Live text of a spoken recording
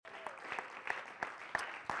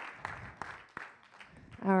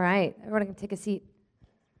All right, everyone can take a seat.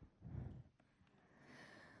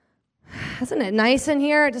 Isn't it nice in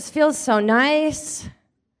here? It just feels so nice.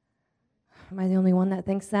 Am I the only one that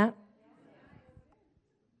thinks that?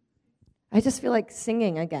 I just feel like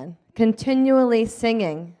singing again, continually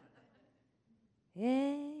singing.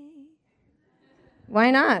 Yay.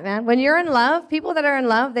 Why not, man? When you're in love, people that are in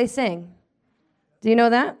love, they sing. Do you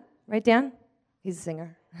know that? Right, Dan? He's a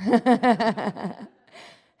singer.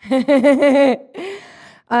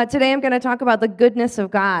 Today I'm going to talk about the goodness of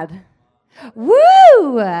God.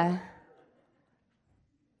 Woo!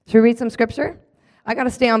 Should we read some scripture? I got to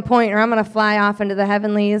stay on point or I'm going to fly off into the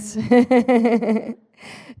heavenlies.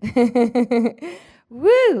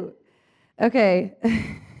 Woo! Okay.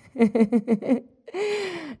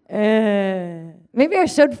 Maybe I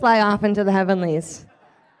should fly off into the heavenlies.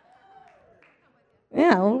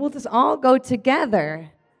 Yeah, we'll just all go together.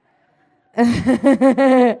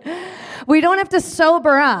 We don't have to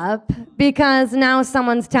sober up because now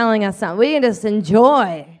someone's telling us something. We can just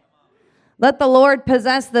enjoy. Let the Lord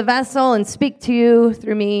possess the vessel and speak to you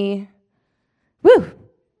through me. Woo!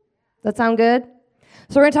 That sound good?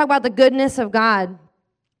 So we're going to talk about the goodness of God.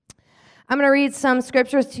 I'm going to read some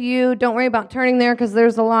scriptures to you. Don't worry about turning there because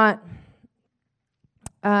there's a lot.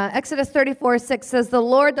 Exodus 34:6 says, the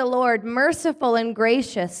Lord, merciful and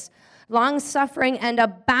gracious, long-suffering and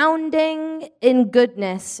abounding in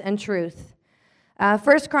goodness and truth. 1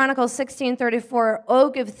 Chronicles 16:34, oh,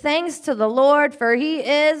 give thanks to the Lord, for he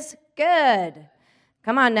is good.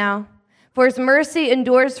 Come on now. For his mercy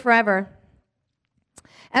endures forever.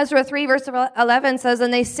 Ezra 3, verse 11 says,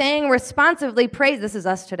 and they sang responsively praise. This is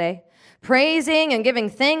us today. Praising and giving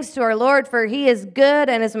thanks to our Lord, for he is good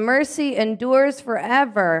and his mercy endures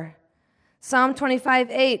forever. Psalm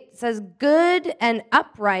 25:8 says, good and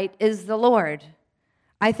upright is the Lord.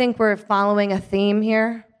 I think we're following a theme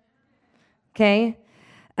here. Okay.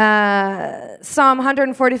 Psalm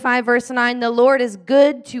 145, verse 9, the Lord is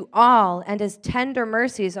good to all, and his tender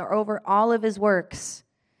mercies are over all of his works.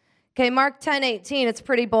 Okay, Mark 10:18, it's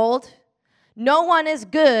pretty bold. No one is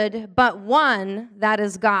good but one, that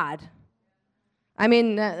is God. I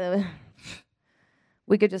mean,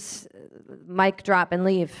 we could just mic drop and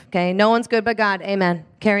leave, okay? No one's good but God. Amen.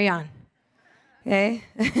 Carry on. Okay?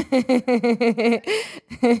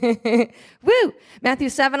 Woo! Matthew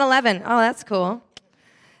 7:11. Oh, that's cool.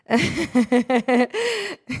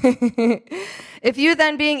 If you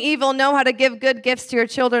then, being evil, know how to give good gifts to your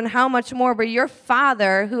children, how much more will your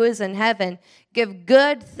Father who is in heaven give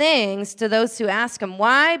good things to those who ask him?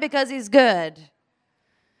 Why? Because he's good.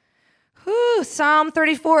 Whew, Psalm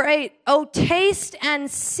 34:8. Oh, taste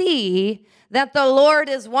and see that the Lord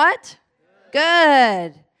is what?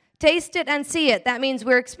 Good. Taste it and see it. That means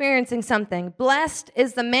we're experiencing something. Blessed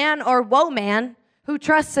is the man or woman who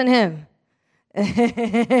trusts in him. Woo!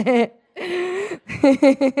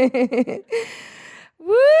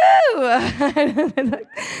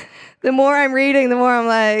 The more I'm reading, the more I'm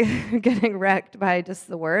like getting wrecked by just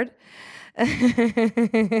the word.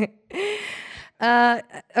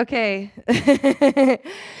 Okay.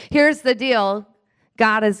 Here's the deal.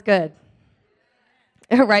 God is good.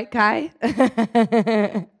 Right, Kai?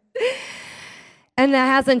 And that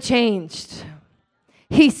hasn't changed.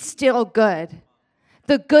 He's still good.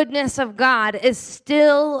 The goodness of God is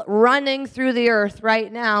still running through the earth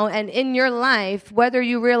right now and in your life, whether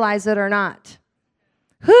you realize it or not.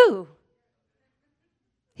 Who?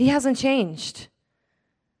 He hasn't changed.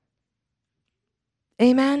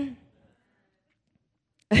 Amen?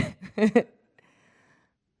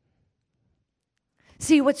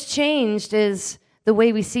 See, what's changed is the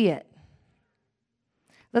way we see it.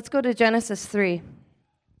 Let's go to Genesis 3.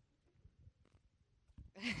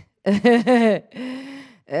 Is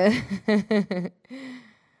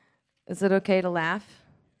it okay to laugh?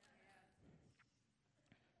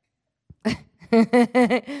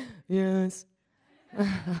 Yes.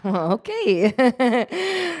 Okay.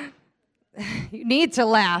 You need to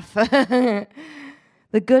laugh.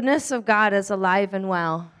 The goodness of God is alive and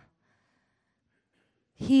well.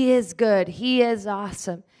 He is good. He is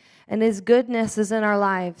awesome. And his goodness is in our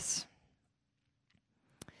lives.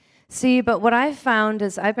 See, but what I've found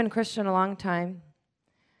is, I've been Christian a long time.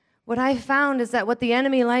 What I found is that what the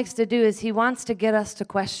enemy likes to do is he wants to get us to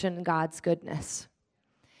question God's goodness.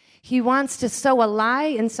 He wants to sow a lie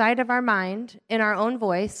inside of our mind, in our own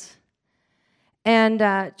voice, and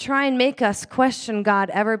try and make us question God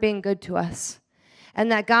ever being good to us. And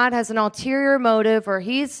that God has an ulterior motive, or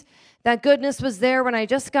that goodness was there when I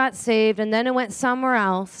just got saved and then it went somewhere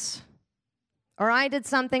else. Or I did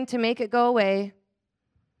something to make it go away.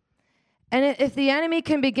 And if the enemy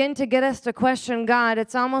can begin to get us to question God,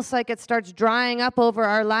 it's almost like it starts drying up over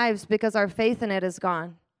our lives because our faith in it is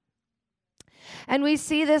gone. And we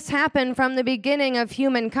see this happen from the beginning of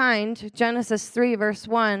humankind, Genesis 3, verse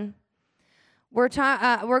 1. We're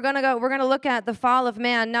going to look at the fall of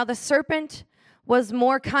man. Now the serpent was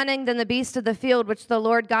more cunning than the beast of the field which the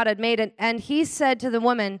Lord God had made, and he said to the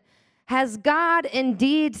woman, "Has God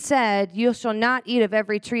indeed said, you shall not eat of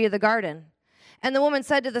every tree of the garden?" And the woman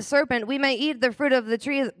said to the serpent, we may eat of the fruit of the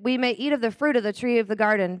tree of the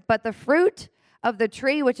garden, but the fruit of the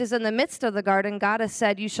tree which is in the midst of the garden, God has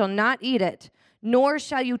said, you shall not eat it, nor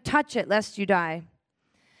shall you touch it, lest you die.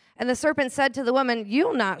 And the serpent said to the woman,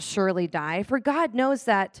 you'll not surely die, for God knows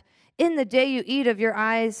that in the day you eat of your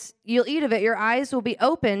eyes, you'll eat of it, your eyes will be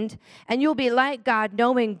opened, and you'll be like God,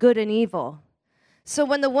 knowing good and evil. So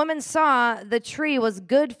when the woman saw the tree was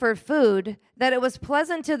good for food, that it was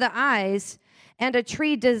pleasant to the eyes, and a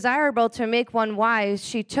tree desirable to make one wise,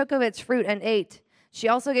 she took of its fruit and ate. She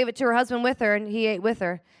also gave it to her husband with her, and he ate with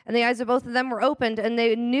her. And the eyes of both of them were opened, and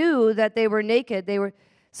they knew that they were naked.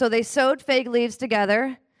 So they sewed fig leaves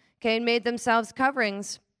together, and made themselves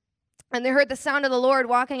coverings. And they heard the sound of the Lord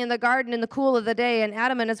walking in the garden in the cool of the day, and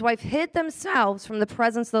Adam and his wife hid themselves from the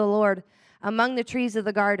presence of the Lord among the trees of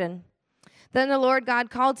the garden. Then the Lord God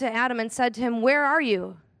called to Adam and said to him, where are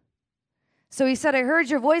you? So he said, I heard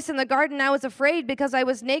your voice in the garden. I was afraid because I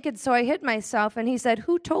was naked, so I hid myself. And he said,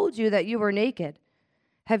 who told you that you were naked?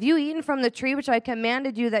 Have you eaten from the tree which I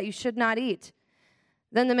commanded you that you should not eat?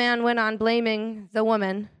 Then the man went on blaming the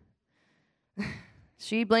woman.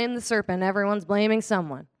 She blamed the serpent. Everyone's blaming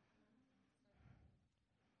someone.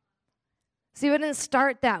 See, it didn't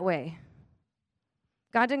start that way.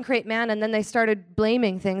 God didn't create man, and then they started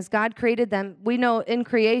blaming things. God created them. We know in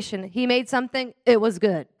creation, he made something, it was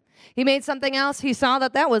good. He made something else, he saw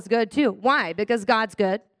that was good too. Why? Because God's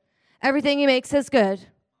good. Everything he makes is good.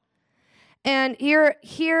 And here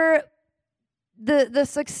the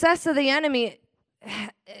success of the enemy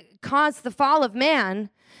caused the fall of man.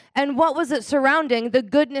 And what was it surrounding? The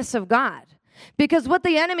goodness of God. Because what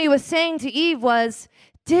the enemy was saying to Eve was,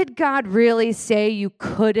 did God really say you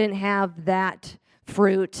couldn't have that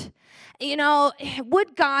fruit? You know,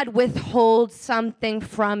 would God withhold something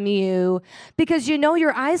from you? Because you know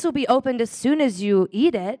your eyes will be opened as soon as you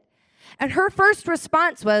eat it. And her first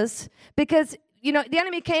response was, because, you know, the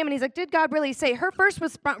enemy came and he's like, did God really say? Her first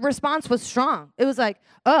response was strong. It was like,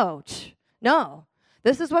 no,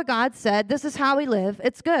 this is what God said. This is how we live.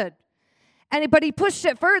 It's good. But he pushed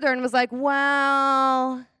it further and was like,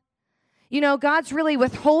 well, you know, God's really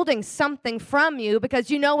withholding something from you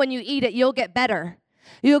because you know when you eat it, you'll get better.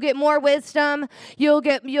 You'll get more wisdom. Your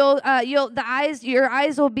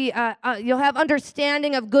eyes will be, you'll have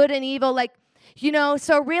understanding of good and evil. Like, you know,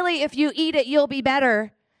 so really if you eat it, you'll be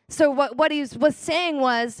better. So what he was saying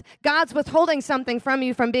was, God's withholding something from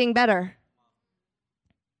you from being better.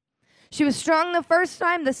 She was strong the first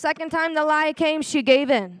time. The second time the lie came, she gave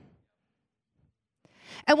in.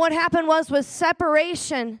 And what happened was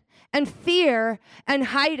separation and fear and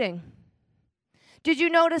hiding. Did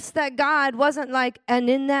you notice that God wasn't like, and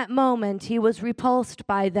in that moment he was repulsed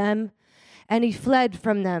by them and he fled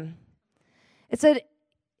from them? It said,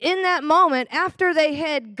 in that moment, after they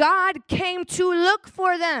hid, God came to look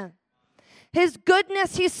for them. His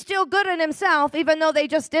goodness, he's still good in himself, even though they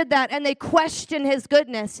just did that and they questioned his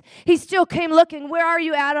goodness. He still came looking. Where are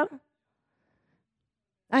you, Adam?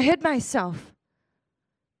 I hid myself.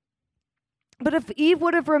 But if Eve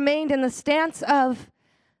would have remained in the stance of,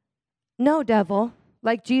 no, devil,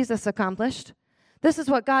 like Jesus accomplished, this is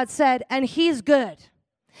what God said, and he's good.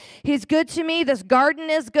 He's good to me. This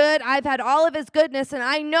garden is good. I've had all of his goodness, and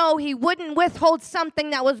I know he wouldn't withhold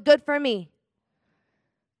something that was good for me.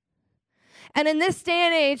 And in this day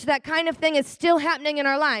and age, that kind of thing is still happening in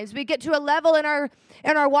our lives. We get to a level in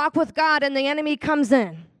our walk with God, and the enemy comes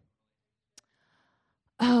in.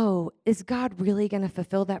 Oh, is God really going to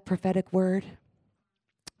fulfill that prophetic word?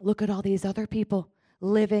 Look at all these other people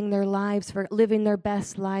living their lives, living their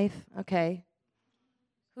best life. Okay.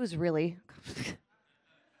 Who's really?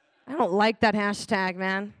 I don't like that hashtag,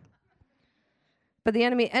 man. But the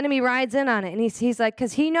enemy rides in on it, and he's like,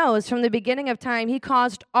 because he knows from the beginning of time, he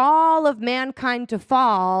caused all of mankind to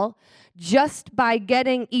fall just by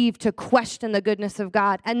getting Eve to question the goodness of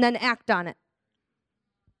God and then act on it.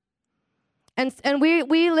 And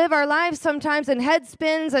we live our lives sometimes in head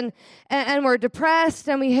spins and we're depressed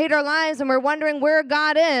and we hate our lives and we're wondering where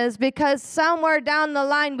God is because somewhere down the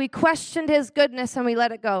line we questioned his goodness and we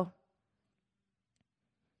let it go.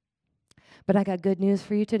 But I got good news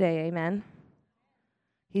for you today, amen.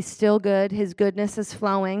 He's still good. His goodness is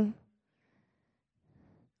flowing.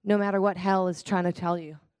 no matter what hell is trying to tell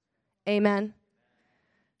you. Amen.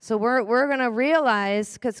 So we're going to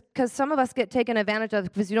realize, because some of us get taken advantage of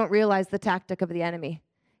because you don't realize the tactic of the enemy.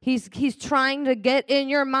 He's trying to get in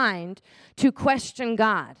your mind to question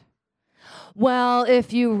God. Well,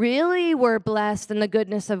 if you really were blessed in the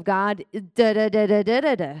goodness of God,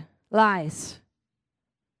 lies.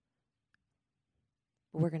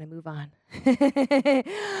 We're going to move on.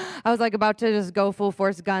 I was like about to just go full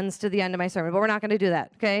force guns to the end of my sermon, but we're not going to do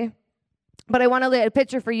that, okay? But I want to lay a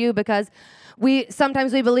picture for you because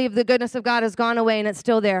sometimes we believe the goodness of God has gone away and it's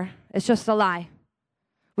still there. It's just a lie.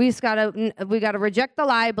 We got to reject the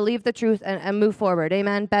lie, believe the truth, and move forward.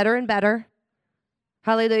 Amen. Better and better.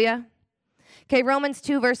 Hallelujah. Okay, Romans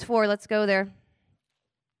 2, verse 4. Let's go there.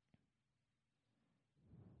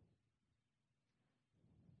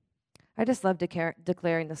 I just love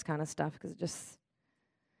declaring this kind of stuff because it just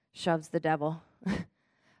shoves the devil.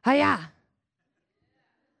 Hiya!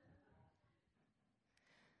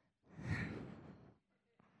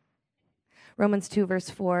 Romans 2, verse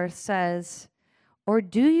 4 says, or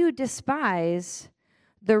do you despise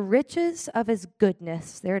the riches of his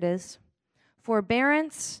goodness? There it is.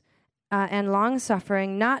 Forbearance and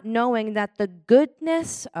long-suffering, not knowing that the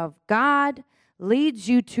goodness of God leads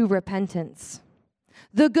you to repentance.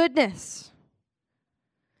 The goodness.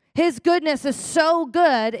 His goodness is so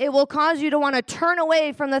good, it will cause you to want to turn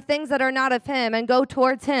away from the things that are not of him and go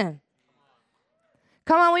towards him.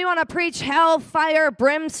 Come on, we want to preach hell, fire,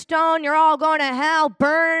 brimstone. You're all going to hell,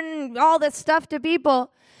 burn, all this stuff to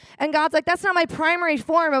people. And God's like, that's not my primary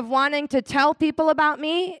form of wanting to tell people about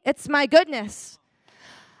me. It's my goodness.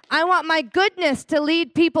 I want my goodness to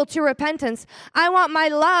lead people to repentance. I want my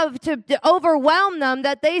love to overwhelm them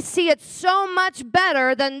that they see it so much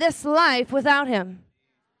better than this life without him.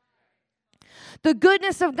 The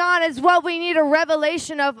goodness of God is what we need a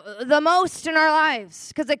revelation of the most in our lives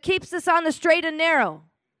because it keeps us on the straight and narrow.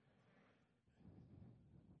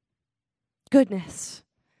 Goodness.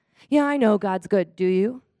 Yeah, I know God's good. Do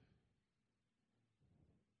you?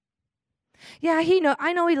 Yeah,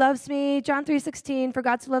 I know he loves me. John 3:16, for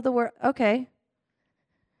God to love the world. Okay.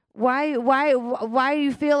 Why do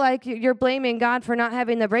you feel like you're blaming God for not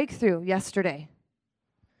having the breakthrough yesterday?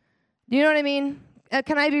 Do you know what I mean?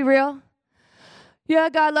 Can I be real? Yeah,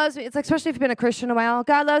 God loves me. It's like, especially if you've been a Christian a while.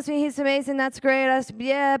 God loves me. He's amazing. That's great.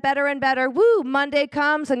 Yeah, better and better. Woo, Monday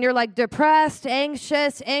comes and you're like depressed,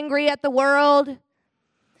 anxious, angry at the world.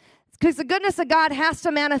 Because the goodness of God has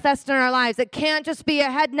to manifest in our lives. It can't just be a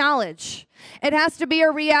head knowledge. It has to be a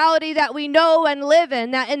reality that we know and live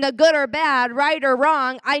in, that in the good or bad, right or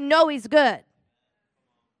wrong, I know he's good.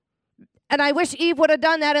 And I wish Eve would have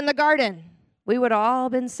done that in the garden. We would have all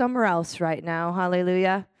been somewhere else right now.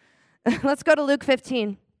 Hallelujah. Let's go to Luke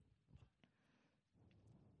 15.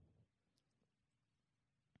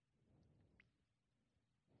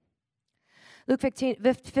 Luke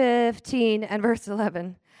 15 and verse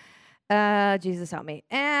 11. Jesus help me.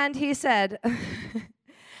 And he said,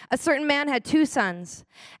 a certain man had 2 sons,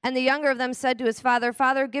 and the younger of them said to his father,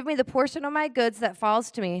 Father, give me the portion of my goods that falls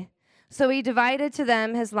to me. So he divided to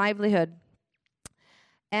them his livelihood.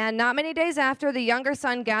 And not many days after, the younger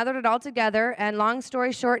son gathered it all together, and long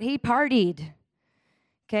story short, he partied.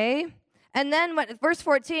 Okay? And then, verse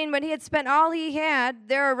 14, when he had spent all he had,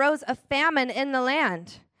 there arose a famine in the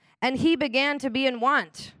land, and he began to be in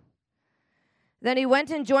want. Then he went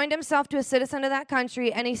and joined himself to a citizen of that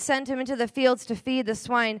country, and he sent him into the fields to feed the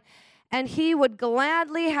swine. And he would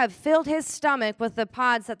gladly have filled his stomach with the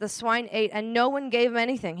pods that the swine ate, and no one gave him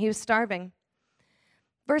anything. He was starving.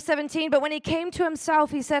 Verse 17, but when he came to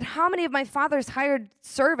himself, he said, how many of my father's hired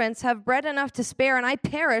servants have bread enough to spare, and I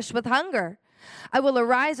perish with hunger? I will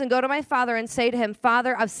arise and go to my father and say to him,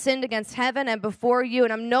 Father, I've sinned against heaven and before you,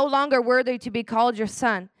 and I'm no longer worthy to be called your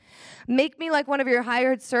son. Make me like one of your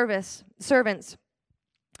hired servants.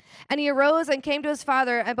 And he arose and came to his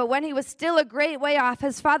father, but when he was still a great way off,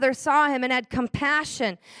 his father saw him and had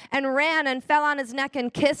compassion and ran and fell on his neck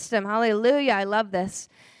and kissed him. Hallelujah, I love this.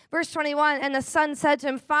 Verse 21, and the son said to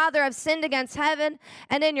him, Father, I've sinned against heaven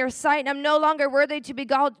and in your sight, and I'm no longer worthy to be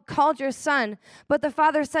called your son. But the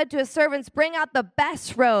father said to his servants, bring out the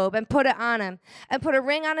best robe and put it on him, and put a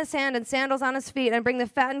ring on his hand and sandals on his feet, and bring the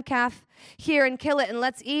fattened calf here and kill it, and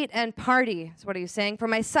let's eat and party. That's what are you saying? For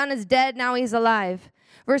my son is dead, now he's alive.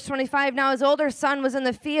 Verse 25, now his older son was in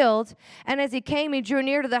the field, and as he came, he drew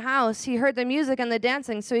near to the house. He heard the music and the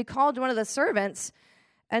dancing, so he called one of the servants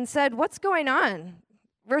and said, what's going on?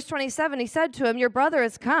 Verse 27, he said to him, your brother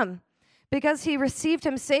has come. Because he received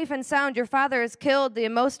him safe and sound, your father has killed the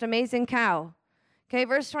most amazing cow. Okay,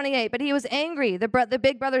 verse 28, but he was angry. The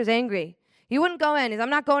big brother's angry. He wouldn't go in. He's,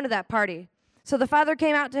 I'm not going to that party. So the father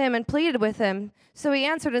came out to him and pleaded with him. So he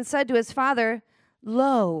answered and said to his father,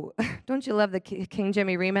 Lo, don't you love the King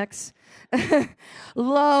Jimmy remix?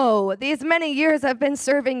 Lo, these many years I've been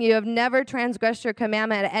serving you, have never transgressed your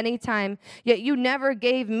commandment at any time, yet you never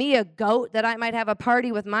gave me a goat that I might have a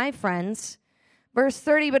party with my friends. Verse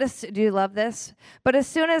 30, do you love this? But as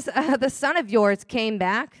soon as the son of yours came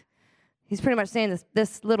back, he's pretty much saying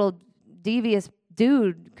this little devious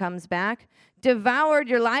dude comes back, devoured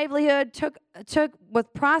your livelihood, took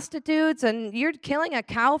with prostitutes, and you're killing a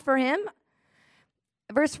cow for him?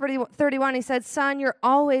 Verse 31, he said, Son, you're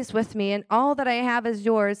always with me, and all that I have is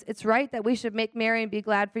yours. It's right that we should make merry and be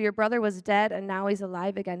glad, for your brother was dead, and now he's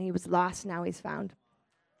alive again. He was lost, now he's found.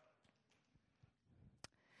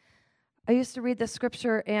 I used to read this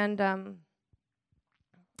scripture and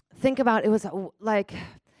think about it was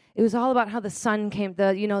all about how the son came,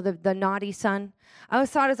 the naughty son. I always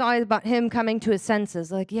thought it was always about him coming to his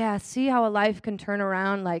senses. Like, yeah, see how a life can turn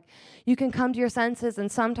around. Like, you can come to your senses, and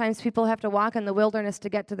sometimes people have to walk in the wilderness to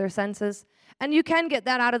get to their senses. And you can get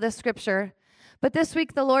that out of the scripture. But this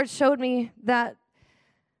week, the Lord showed me that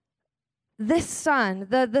this son,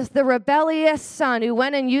 the rebellious son who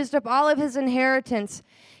went and used up all of his inheritance,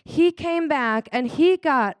 he came back and he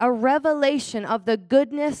got a revelation of the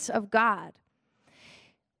goodness of God.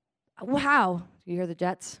 Wow. You hear the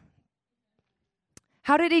jets?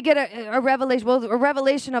 How did he get a revelation? Well, a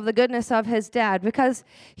revelation of the goodness of his dad, because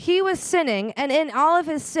he was sinning, and in all of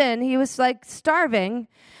his sin, he was like starving,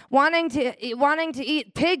 wanting to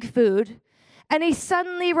eat pig food, and he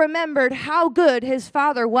suddenly remembered how good his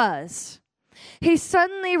father was. He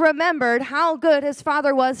suddenly remembered how good his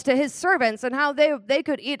father was to his servants and how they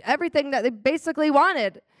could eat everything that they basically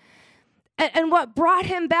wanted. And what brought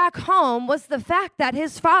him back home was the fact that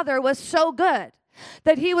his father was so good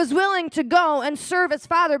that he was willing to go and serve his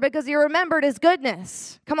father because he remembered his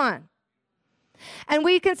goodness. Come on. And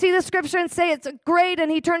we can see the scripture and say it's great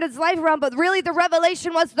and he turned his life around, but really the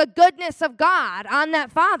revelation was the goodness of God on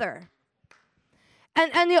that father.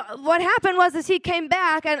 And what happened was he came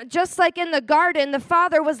back, and just like in the garden, the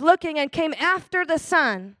father was looking and came after the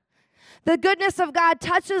son. The goodness of God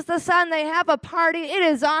touches the son. They have a party. It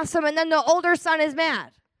is awesome. And then the older son is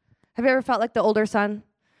mad. Have you ever felt like the older son?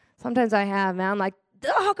 Sometimes I have, man. I'm like,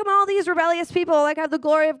 how come all these rebellious people have the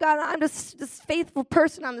glory of God? I'm just this faithful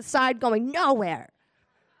person on the side going nowhere.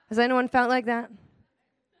 Has anyone felt like that?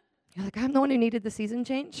 You're like, I'm the one who needed the season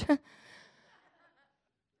change.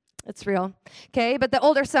 It's real. Okay, but the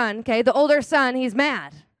older son, he's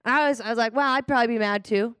mad. I was like, well, I'd probably be mad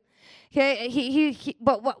too. Okay,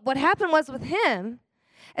 but what happened was with him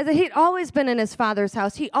is that he'd always been in his father's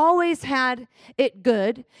house. He always had it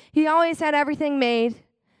good. He always had everything made,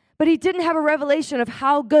 but he didn't have a revelation of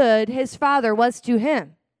how good his father was to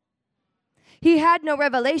him. He had no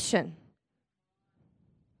revelation.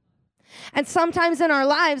 And sometimes in our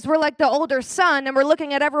lives, we're like the older son, and we're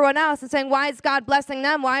looking at everyone else and saying, why is God blessing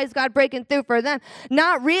them? Why is God breaking through for them?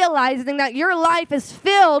 Not realizing that your life is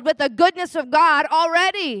filled with the goodness of God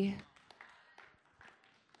already.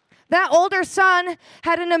 That older son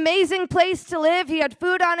had an amazing place to live. He had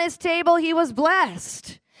food on his table. He was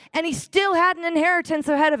blessed. And he still had an inheritance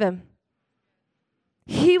ahead of him.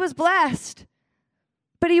 He was blessed,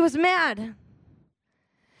 but he was mad.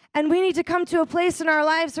 And we need to come to a place in our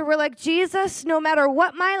lives where we're like, Jesus, no matter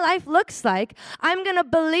what my life looks like, I'm going to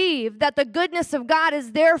believe that the goodness of God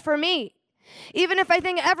is there for me. Even if I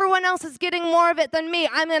think everyone else is getting more of it than me,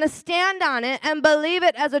 I'm going to stand on it and believe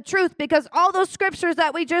it as a truth, because all those scriptures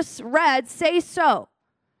that we just read say so.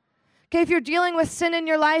 Okay, if you're dealing with sin in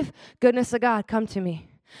your life, goodness of God, come to me.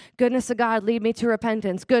 Goodness of God, lead me to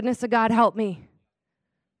repentance. Goodness of God, help me.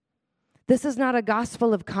 This is not a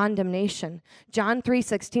gospel of condemnation. John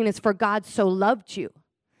 3:16 is, for God so loved you.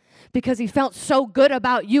 Because he felt so good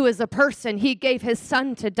about you as a person, he gave his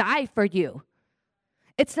son to die for you.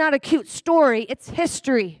 It's not a cute story, it's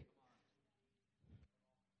history.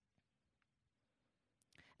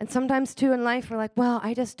 And sometimes too in life we're like, well,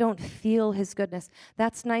 I just don't feel his goodness.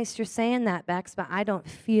 That's nice you're saying that, Bex, but I don't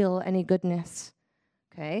feel any goodness.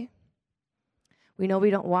 Okay? We know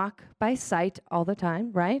we don't walk by sight all the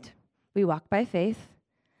time, right? We walk by faith.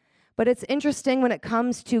 But it's interesting when it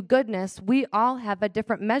comes to goodness, we all have a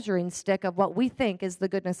different measuring stick of what we think is the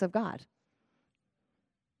goodness of God.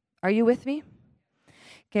 Are you with me?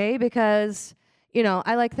 Okay, because,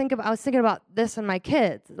 I was thinking about this in my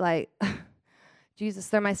kids. Like, Jesus,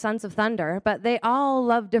 they're my sons of thunder, but they all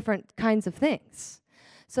love different kinds of things.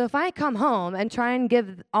 So if I come home and try and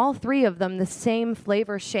give all three of them the same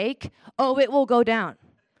flavor shake, it will go down.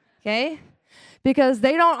 Okay? Because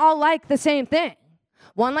they don't all like the same thing.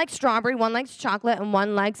 One likes strawberry, one likes chocolate, and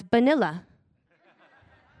one likes vanilla.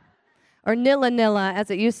 or nilla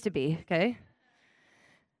as it used to be, okay?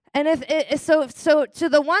 And so to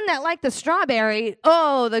the one that liked the strawberry,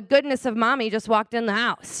 oh, the goodness of mommy just walked in the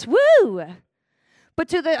house. Woo! But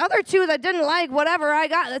to the other two that didn't like whatever I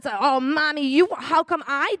got, it's like, oh, mommy, how come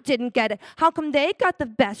I didn't get it? How come they got the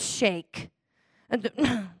best shake? And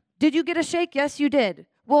did you get a shake? Yes, you did.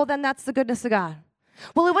 Well, then that's the goodness of God.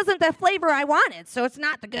 Well, it wasn't the flavor I wanted, so it's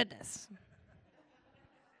not the goodness.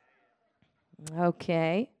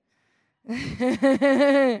 Okay.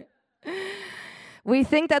 We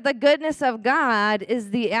think that the goodness of God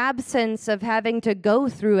is the absence of having to go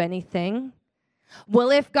through anything.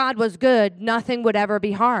 Well, if God was good, nothing would ever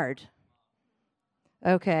be hard.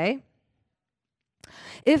 Okay.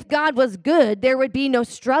 If God was good, there would be no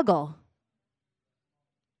struggle.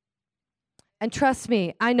 And trust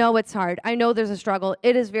me, I know it's hard. I know there's a struggle.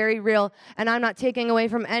 It is very real. And I'm not taking away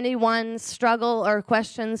from anyone's struggle or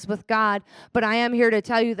questions with God, but I am here to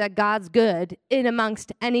tell you that God's good in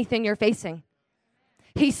amongst anything you're facing.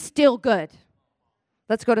 He's still good.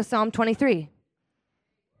 Let's go to Psalm 23.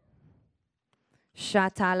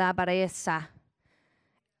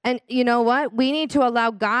 And you know what? We need to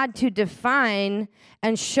allow God to define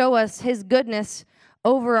and show us his goodness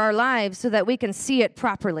over our lives so that we can see it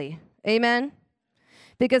properly. Amen?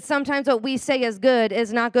 Because sometimes what we say is good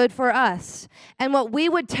is not good for us. And what we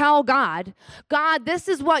would tell God, God, this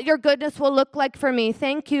is what your goodness will look like for me.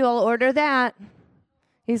 Thank you, I'll order that.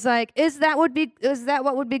 He's like, is that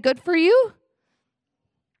what would be good for you?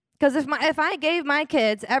 Because if I gave my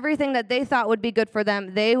kids everything that they thought would be good for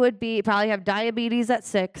them, they would probably have diabetes at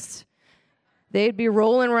 6. They'd be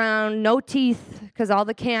rolling around, no teeth, because all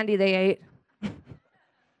the candy they ate.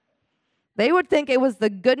 They would think it was the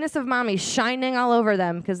goodness of mommy shining all over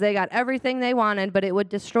them because they got everything they wanted, but it would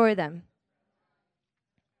destroy them.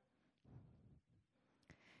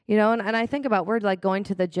 You know, and I think about, we're like going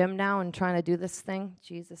to the gym now and trying to do this thing.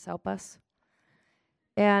 Jesus, help us.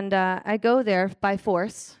 And I go there by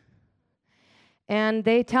force. And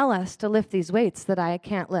they tell us to lift these weights that I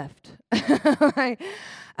can't lift.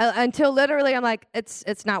 Until literally I'm like,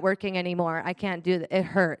 it's not working anymore. I can't do that. It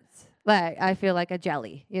hurts. Like I feel like a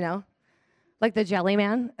jelly, you know? Like the jelly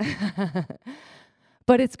man.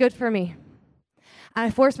 But it's good for me.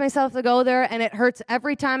 I force myself to go there, and it hurts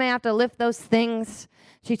every time I have to lift those things.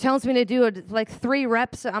 She tells me to do it like 3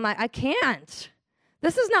 reps. I'm like, I can't.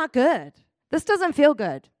 This is not good. This doesn't feel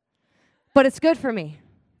good. But it's good for me.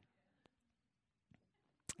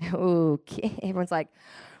 Okay. Everyone's like,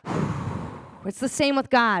 it's the same with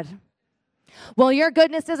God. Well, your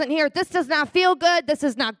goodness isn't here. This does not feel good. This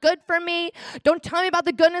is not good for me. Don't tell me about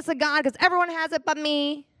the goodness of God because everyone has it but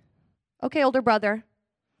me. Okay, older brother.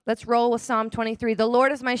 Let's roll with Psalm 23. The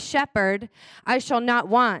Lord is my shepherd. I shall not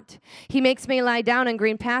want. He makes me lie down in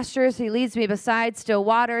green pastures. He leads me beside still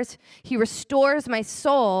waters. He restores my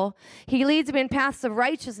soul. He leads me in paths of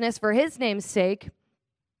righteousness for his name's sake.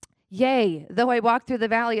 Yea, though I walk through the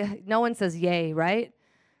valley. No one says yea, right?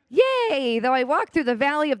 Yea, though I walk through the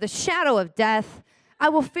valley of the shadow of death, I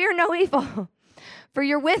will fear no evil. For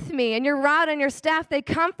you're with me, and your rod and your staff, they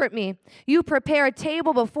comfort me. You prepare a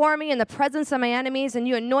table before me in the presence of my enemies, and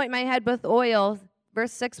you anoint my head with oil.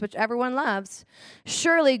 Verse 6, which everyone loves.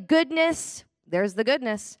 Surely goodness, there's the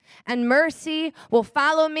goodness, and mercy will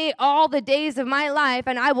follow me all the days of my life,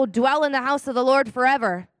 and I will dwell in the house of the Lord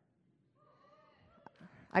forever.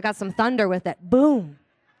 I got some thunder with it. Boom.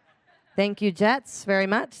 Thank you, Jets, very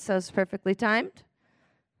much. So it's perfectly timed.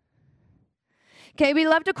 Okay, we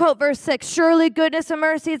love to quote verse 6. Surely goodness and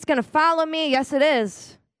mercy, it's going to follow me. Yes, it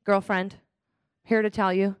is, girlfriend. Here to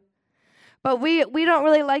tell you. But we don't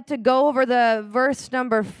really like to go over the verse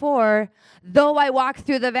number 4. Though I walk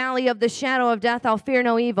through the valley of the shadow of death, I'll fear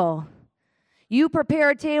no evil. You prepare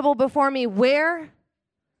a table before me where?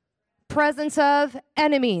 Presence of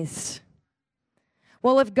enemies.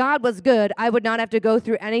 Well, if God was good, I would not have to go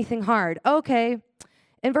through anything hard. Okay.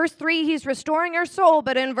 In verse 3, he's restoring your soul,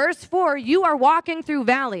 but in verse 4, you are walking through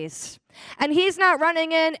valleys. And he's not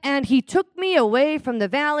running in, and he took me away from the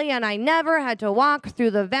valley, and I never had to walk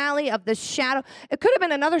through the valley of the shadow. It could have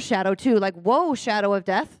been another shadow, too, like, whoa, shadow of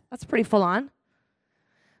death. That's pretty full on.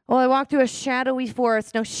 Well, I walked through a shadowy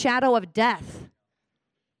forest, no shadow of death.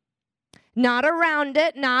 Not around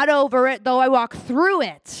it, not over it, though I walk through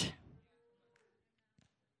it.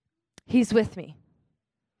 He's with me.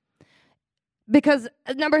 Because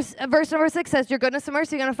verse number 6 says, your goodness and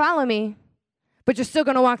mercy are going to follow me, but you're still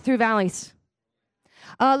going to walk through valleys.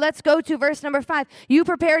 Let's go to verse number 5. You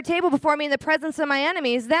prepare a table before me in the presence of my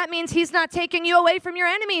enemies. That means he's not taking you away from your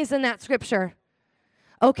enemies in that scripture.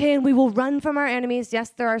 Okay, and we will run from our enemies.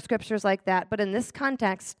 Yes, there are scriptures like that, but in this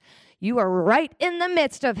context, You are right in the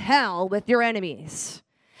midst of hell with your enemies.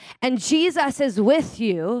 And Jesus is with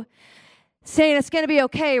you, saying it's going to be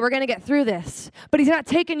okay. We're going to get through this. But he's not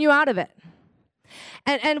taking you out of it.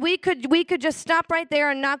 And we could just stop right there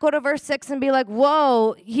and not go to verse 6 and be like,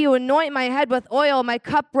 whoa, you anoint my head with oil, my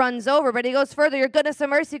cup runs over. But he goes further, your goodness and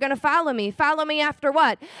mercy are going to follow me. Follow me after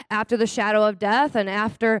what? After the shadow of death and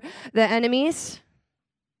after the enemies.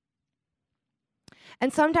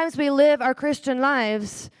 And sometimes we live our Christian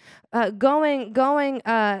lives we're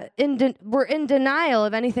in denial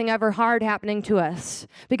of anything ever hard happening to us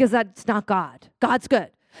because that's not God. God's good.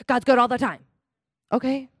 God's good all the time.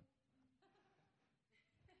 Okay.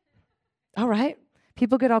 All right.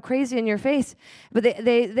 People get all crazy in your face. But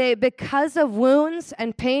they because of wounds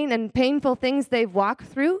and pain and painful things they've walked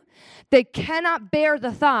through, they cannot bear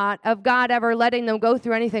the thought of God ever letting them go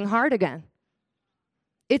through anything hard again.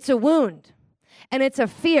 It's a wound. And it's a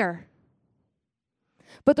fear.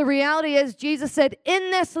 But the reality is, Jesus said,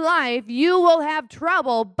 in this life, you will have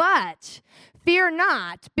trouble, but fear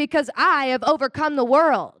not, because I have overcome the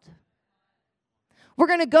world. We're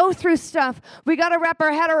going to go through stuff. We got to wrap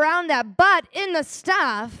our head around that. But in the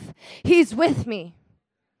stuff, he's with me.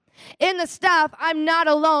 In the stuff, I'm not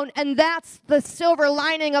alone. And that's the silver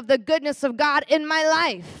lining of the goodness of God in my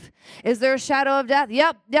life. Is there a shadow of death?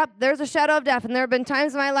 Yep, there's a shadow of death. And there have been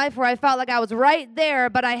times in my life where I felt like I was right there,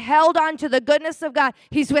 but I held on to the goodness of God.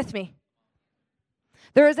 He's with me.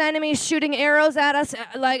 There's enemies shooting arrows at us.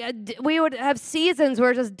 Like we would have seasons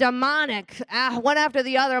where just demonic, one after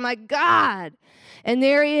the other. I'm like, God. And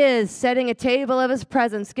there he is, setting a table of his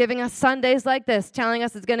presence, giving us Sundays like this, telling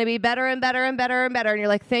us it's going to be better and better and better and better. And you're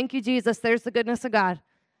like, thank you, Jesus. There's the goodness of God.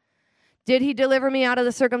 Did he deliver me out of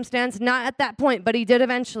the circumstance? Not at that point, but he did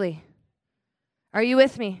eventually. Are you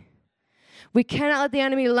with me? We cannot let the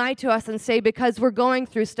enemy lie to us and say because we're going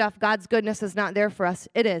through stuff, God's goodness is not there for us.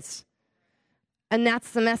 It is. And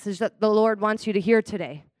that's the message that the Lord wants you to hear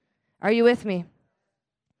today. Are you with me?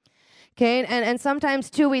 Okay, and sometimes,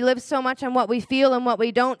 too, we live so much on what we feel and what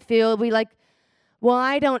we don't feel. We like, well,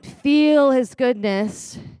 I don't feel his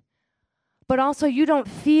goodness. But also, you don't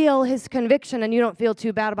feel his conviction, and you don't feel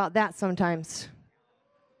too bad about that sometimes.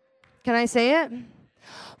 Can I say it?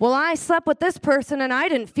 Well, I slept with this person, and I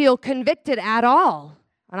didn't feel convicted at all.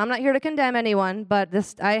 And I'm not here to condemn anyone, but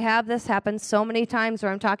I have this happen so many times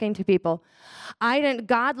where I'm talking to people.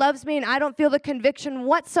 God loves me, and I don't feel the conviction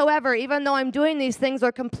whatsoever, even though I'm doing these things that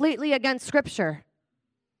are completely against Scripture.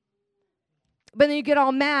 But then you get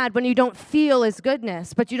all mad when you don't feel his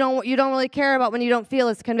goodness, but you don't really care about when you don't feel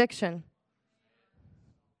his conviction.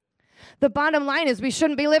 The bottom line is we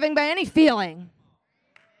shouldn't be living by any feeling.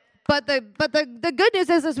 But the good news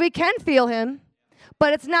is we can feel him,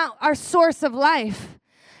 but it's not our source of life.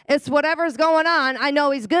 It's whatever's going on, I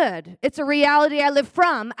know he's good. It's a reality I live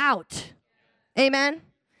from out. Amen?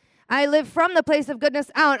 I live from the place of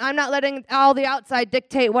goodness out. I'm not letting all the outside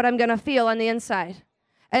dictate what I'm going to feel on the inside.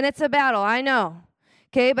 And it's a battle, I know.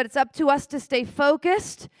 Okay, but it's up to us to stay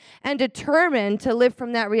focused and determined to live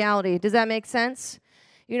from that reality. Does that make sense?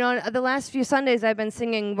 You know, the last few Sundays I've been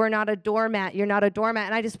singing, we're not a doormat, you're not a doormat.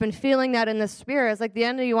 And I just been feeling that in the spirit. It's like the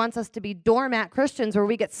enemy wants us to be doormat Christians where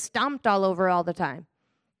we get stomped all over all the time.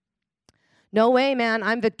 No way, man.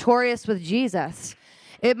 I'm victorious with Jesus.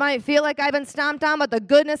 It might feel like I've been stomped on, but the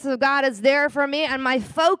goodness of God is there for me, and my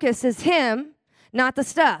focus is him, not the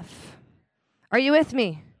stuff. Are you with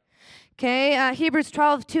me? Okay, Hebrews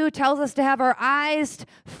 12:2 tells us to have our eyes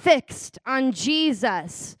fixed on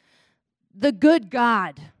Jesus, the good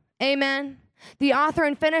God. Amen? The author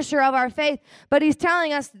and finisher of our faith. But he's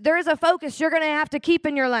telling us there is a focus you're going to have to keep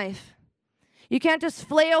in your life. You can't just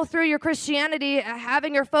flail through your Christianity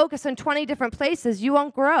having your focus in 20 different places. You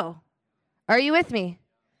won't grow. Are you with me?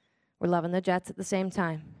 We're loving the Jets at the same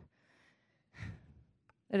time.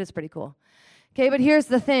 It is pretty cool. Okay, but here's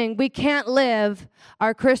the thing. We can't live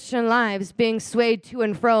our Christian lives being swayed to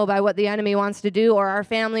and fro by what the enemy wants to do or our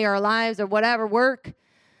family or our lives or whatever, work.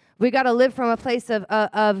 We got to live from a place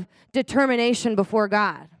of determination before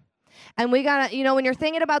God. And we got to, when you're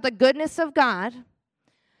thinking about the goodness of God,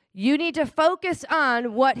 you need to focus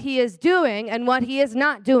on what he is doing and what he is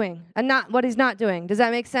not doing and not what he's not doing. Does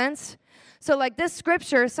that make sense? So like this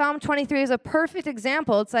scripture, Psalm 23 is a perfect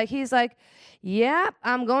example. It's like he's like, yeah,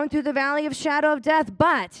 I'm going through the valley of shadow of death,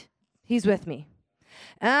 but he's with me.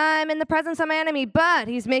 I'm in the presence of my enemy, but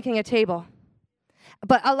he's making a table.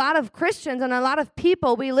 But a lot of Christians and a lot of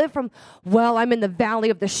people, we live from, well, I'm in the valley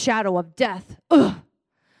of the shadow of death. Ugh.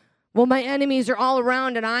 Well, my enemies are all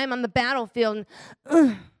around and I'm on the battlefield.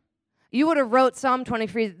 And, you would have wrote Psalm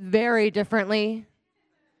 23 very differently.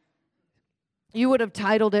 You would have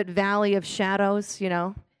titled it Valley of Shadows,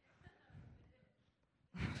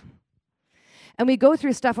 And we go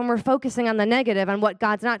through stuff and we're focusing on the negative, on what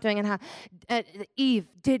God's not doing, and how, Eve,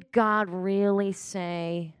 did God really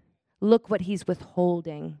say, look what he's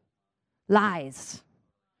withholding? Lies.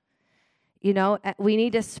 You know, we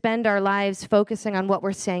need to spend our lives focusing on what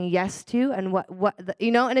we're saying yes to, and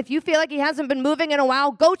and if you feel like he hasn't been moving in a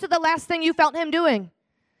while, go to the last thing you felt him doing.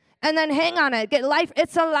 And then hang on it. Get life.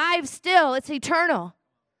 It's alive still. It's eternal.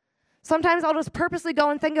 Sometimes I'll just purposely go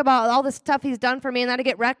and think about all the stuff he's done for me, and then I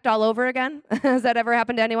get wrecked all over again. Has that ever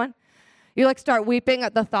happened to anyone? You like start weeping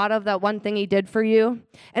at the thought of that one thing he did for you.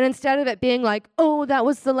 And instead of it being like, oh, that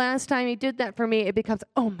was the last time he did that for me, it becomes,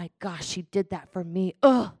 oh my gosh, he did that for me.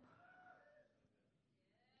 Ugh.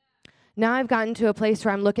 Now I've gotten to a place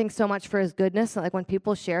where I'm looking so much for his goodness. Like when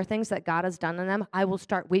people share things that God has done in them, I will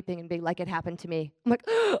start weeping and be like it happened to me. I'm like,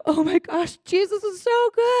 oh my gosh, Jesus is so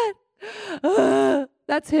good.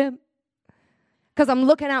 That's him. Because I'm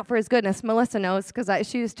looking out for his goodness. Melissa knows because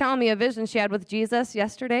she was telling me a vision she had with Jesus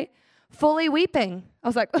yesterday, fully weeping. I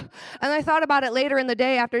was like, ugh. And I thought about it later in the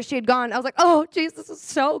day after she had gone. I was like, oh, Jesus is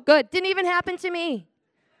so good. Didn't even happen to me.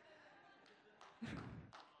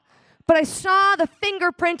 But I saw the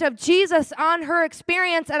fingerprint of Jesus on her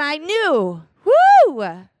experience, and I knew, whoo!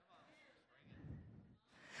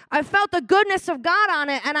 I felt the goodness of God on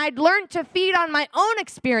it, and I'd learned to feed on my own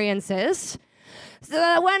experiences, so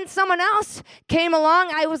that when someone else came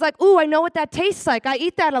along, I was like, ooh, I know what that tastes like. I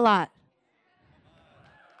eat that a lot.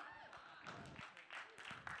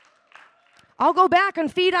 I'll go back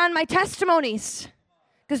and feed on my testimonies,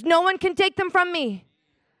 because no one can take them from me.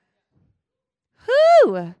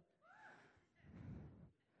 Whoo!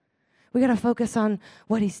 We got to focus on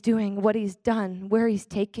what he's doing, what he's done, where he's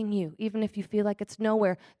taking you. Even if you feel like it's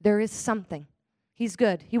nowhere, there is something. He's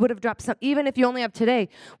good. He would have dropped some. Even if you only have today.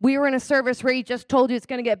 We were in a service where he just told you it's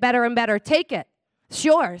going to get better and better. Take it. It's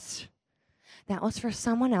yours. That was for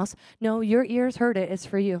someone else. No, your ears heard it. It's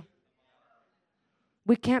for you.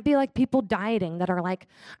 We can't be like people dieting that are like,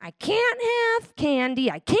 I can't have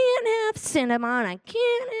candy. I can't have cinnamon. I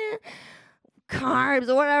can't have carbs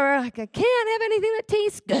or whatever. Like, I can't have anything that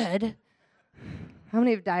tastes good. How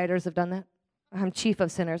many dieters have done that? I'm chief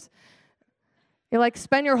of sinners. You like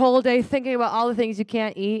spend your whole day thinking about all the things you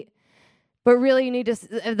can't eat, but really you need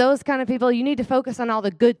to, those kind of people, you need to focus on all the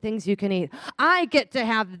good things you can eat. I get to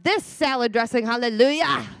have this salad dressing,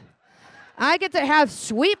 hallelujah. I get to have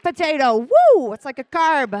sweet potato, woo, it's like a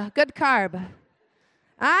carb, good carb.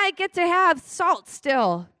 I get to have salt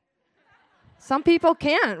still. Some people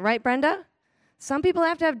can't, right, Brenda? Some people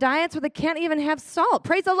have to have diets where they can't even have salt.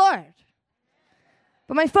 Praise the Lord.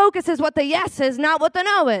 But my focus is what the yes is, not what the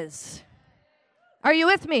no is. Are you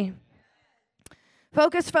with me?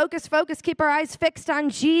 Focus, focus, focus. Keep our eyes fixed on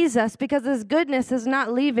Jesus because his goodness is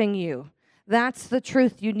not leaving you. That's the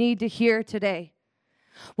truth you need to hear today.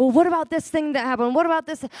 Well, what about this thing that happened? What about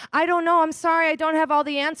this? I don't know. I'm sorry. I don't have all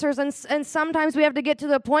the answers. And sometimes we have to get to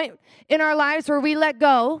the point in our lives where we let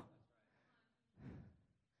go.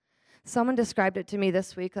 Someone described it to me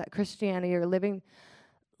this week that Christianity or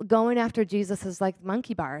going after Jesus is like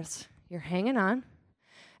monkey bars. You're hanging on,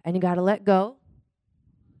 and you got to let go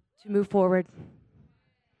to move forward.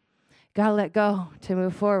 Got to let go to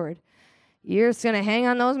move forward. You're just going to hang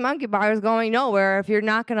on those monkey bars going nowhere if you're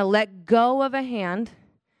not going to let go of a hand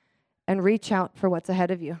and reach out for what's ahead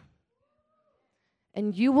of you.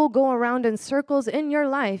 And you will go around in circles in your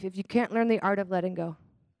life if you can't learn the art of letting go.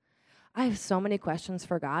 I have so many questions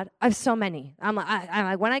for God. I have so many. I'm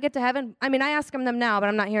like, when I get to heaven, I ask him them now, but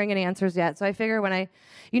I'm not hearing any answers yet. So I figure when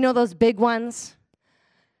those big ones,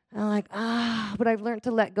 I'm like, but I've learned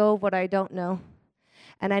to let go of what I don't know.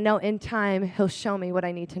 And I know in time, he'll show me what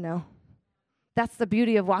I need to know. That's the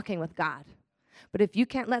beauty of walking with God. But if you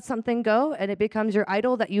can't let something go and it becomes your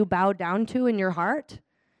idol that you bow down to in your heart,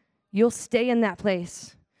 you'll stay in that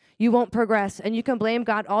place. You won't progress. And you can blame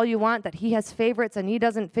God all you want that he has favorites and he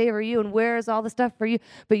doesn't favor you and where is all the stuff for you.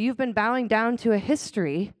 But you've been bowing down to a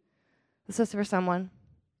history. This is for someone.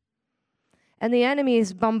 And the enemy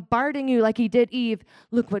is bombarding you like he did Eve.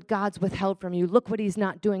 Look what God's withheld from you. Look what he's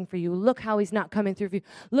not doing for you. Look how he's not coming through for you.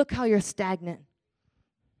 Look how you're stagnant.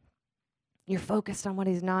 You're focused on what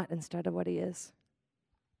he's not instead of what he is.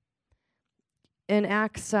 In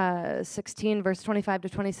Acts 16, verse 25 to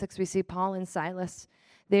 26, we see Paul and Silas.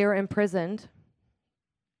 They were imprisoned.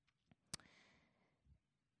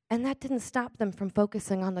 And that didn't stop them from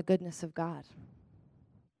focusing on the goodness of God.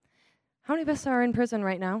 How many of us are in prison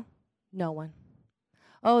right now? No one.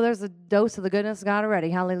 Oh, there's a dose of the goodness of God already.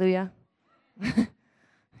 Hallelujah.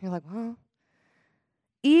 You're like, well.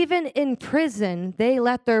 Even in prison, they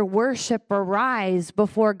let their worship arise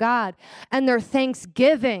before God and their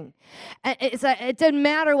thanksgiving. It didn't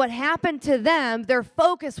matter what happened to them. Their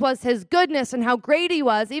focus was his goodness and how great he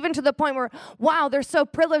was, even to the point where, wow, they're so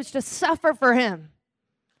privileged to suffer for him.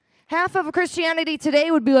 Half of Christianity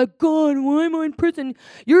today would be like, God, why am I in prison?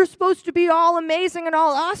 You're supposed to be all amazing and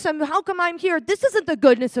all awesome. How come I'm here? This isn't the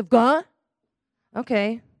goodness of God.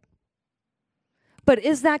 Okay. But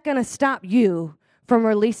is that going to stop you from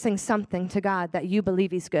releasing something to God that you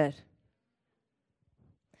believe he's good?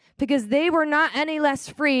 Because they were not any less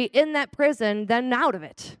free in that prison than out of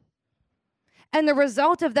it. And the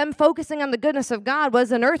result of them focusing on the goodness of God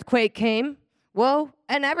was an earthquake came. Whoa,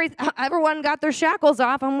 and everyone got their shackles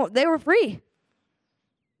off and they were free.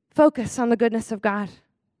 Focus on the goodness of God.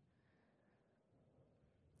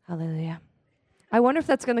 Hallelujah. I wonder if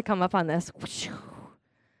that's going to come up on this.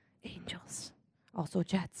 Angels, also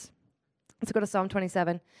jets. Let's go to Psalm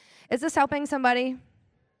 27. Is this helping somebody?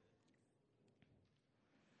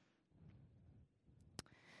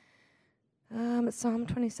 Psalm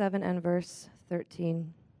 27 and verse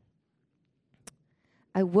 13.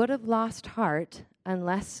 I would have lost heart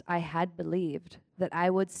unless I had believed that I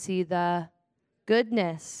would see the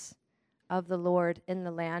goodness of the Lord in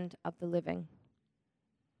the land of the living.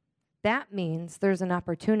 That means there's an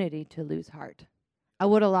opportunity to lose heart. I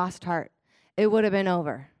would have lost heart. It would have been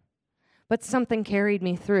over. But something carried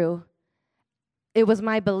me through. It was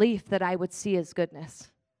my belief that I would see his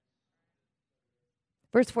goodness.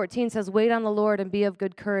 Verse 14 says, wait on the Lord and be of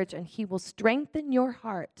good courage, and he will strengthen your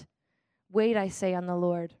heart. Wait, I say, on the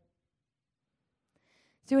Lord.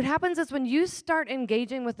 See, what happens is when you start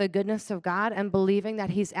engaging with the goodness of God and believing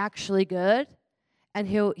that he's actually good, and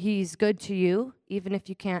he's good to you, even if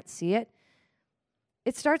you can't see it,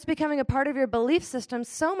 it starts becoming a part of your belief system,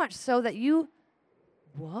 so much so that you,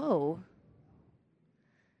 whoa,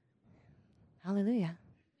 hallelujah.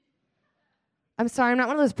 I'm sorry, I'm not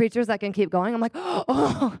one of those preachers that can keep going. I'm like,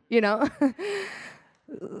 oh, you know.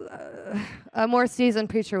 A more seasoned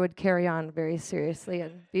preacher would carry on very seriously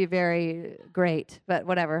and be very great, but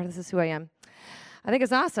whatever, this is who I am. I think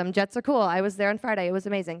it's awesome. Jets are cool. I was there on Friday. It was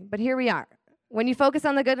amazing. But here we are. When you focus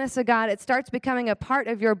on the goodness of God, it starts becoming a part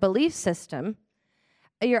of your belief system,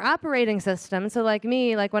 your operating system. So like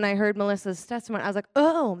me, like when I heard Melissa's testimony, I was like,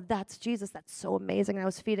 oh, that's Jesus. That's so amazing. And I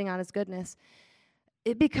was feeding on his goodness.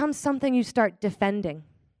 It becomes something you start defending.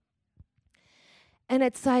 And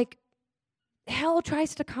it's like, hell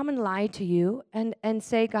tries to come and lie to you and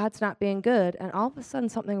say God's not being good, and all of a sudden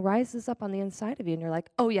something rises up on the inside of you, and you're like,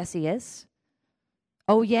 oh, yes, he is.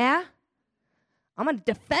 Oh, yeah? I'm going to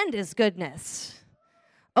defend his goodness.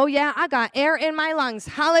 Oh, yeah, I got air in my lungs.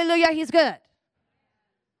 Hallelujah, he's good.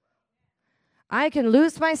 I can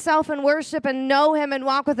lose myself in worship and know him and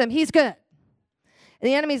walk with him. He's good. And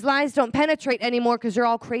the enemy's lies don't penetrate anymore because you're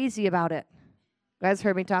all crazy about it. You guys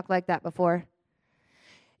heard me talk like that before.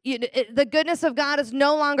 The goodness of God is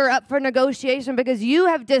no longer up for negotiation because you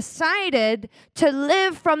have decided to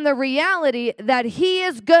live from the reality that he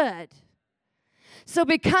is good. So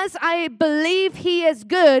because I believe he is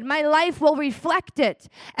good, my life will reflect it.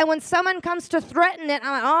 And when someone comes to threaten it,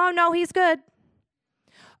 I'm like, oh, no, he's good.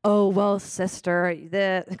 Oh, well, sister,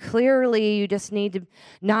 clearly you just need to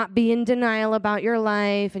not be in denial about your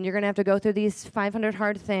life, and you're going to have to go through these 500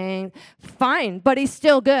 hard things. Fine, but he's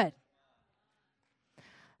still good.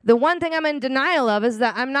 The one thing I'm in denial of is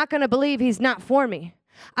that I'm not going to believe he's not for me.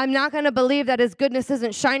 I'm not going to believe that his goodness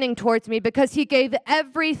isn't shining towards me because he gave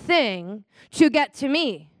everything to get to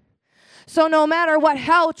me. So no matter what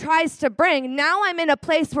hell tries to bring, now I'm in a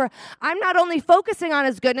place where I'm not only focusing on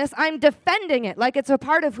his goodness, I'm defending it like it's a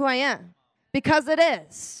part of who I am, because it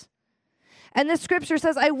is. And this scripture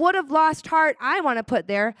says, I would have lost heart, I want to put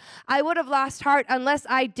there, I would have lost heart unless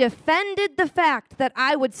I defended the fact that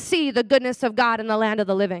I would see the goodness of God in the land of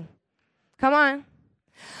the living. Come on.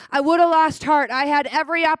 I would have lost heart. I had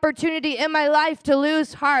every opportunity in my life to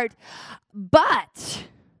lose heart, but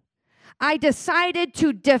I decided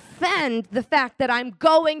to defend the fact that I'm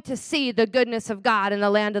going to see the goodness of God in the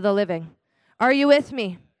land of the living. Are you with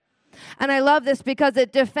me? And I love this because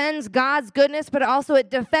it defends God's goodness, but also it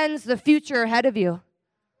defends the future ahead of you.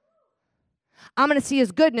 I'm going to see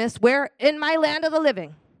his goodness where? In my land of the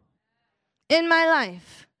living. In my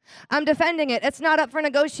life. I'm defending it. It's not up for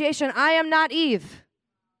negotiation. I am not Eve.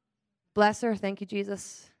 Bless her. Thank you,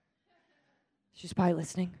 Jesus. She's probably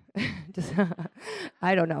listening.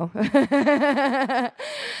 I don't know. Do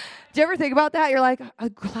you ever think about that? You're like, a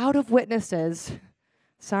cloud of witnesses.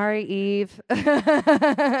 Sorry, Eve. You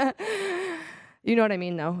know what I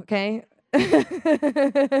mean, though, okay?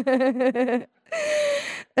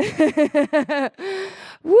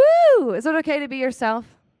 Woo! Is it okay to be yourself?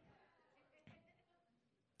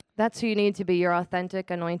 That's who you need to be, your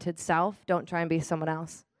authentic, anointed self. Don't try and be someone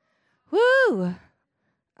else. Woo!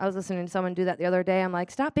 I was listening to someone do that the other day. I'm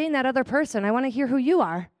like, stop being that other person. I want to hear who you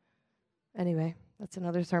are. Anyway, that's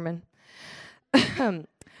another sermon.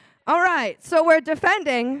 All right, so we're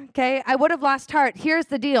defending, okay? I would have lost heart. Here's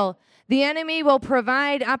the deal. The enemy will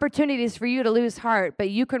provide opportunities for you to lose heart, but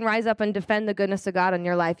you can rise up and defend the goodness of God in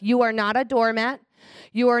your life. You are not a doormat.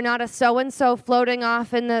 You are not a so-and-so floating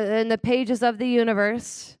off in the pages of the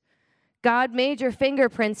universe. God made your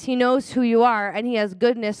fingerprints. He knows who you are, and he has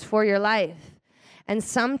goodness for your life. And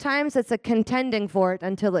sometimes it's a contending for it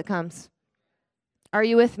until it comes. Are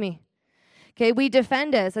you with me? Okay, we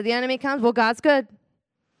defend it. So the enemy comes, well, God's good.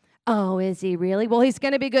 Oh, is he really? Well, he's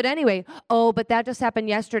going to be good anyway. Oh, but that just happened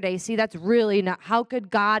yesterday. See, that's really not. How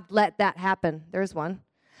could God let that happen? There's one.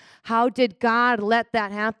 How did God let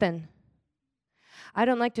that happen? I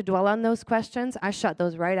don't like to dwell on those questions. I shut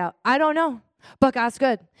those right out. I don't know, but God's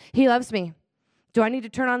good. He loves me. Do I need to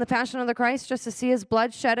turn on the Passion of the Christ just to see his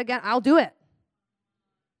blood shed again? I'll do it.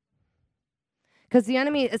 Because the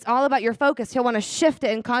enemy, it's all about your focus. He'll want to shift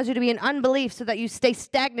it and cause you to be in unbelief so that you stay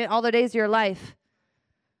stagnant all the days of your life.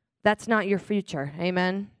 That's not your future.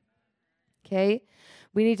 Amen? Okay?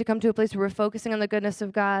 We need to come to a place where we're focusing on the goodness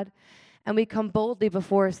of God, and we come boldly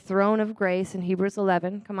before his throne of grace in Hebrews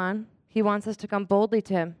 11. Come on. He wants us to come boldly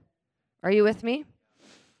to him. Are you with me?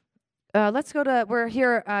 Let's go to, we're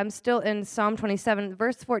here, I'm still in Psalm 27.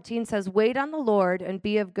 Verse 14 says, wait on the Lord and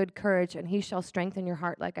be of good courage, and he shall strengthen your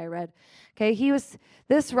heart, like I read. Okay,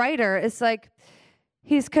 this writer is like,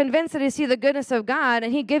 he's convinced that he sees the goodness of God,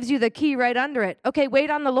 and he gives you the key right under it. Okay, wait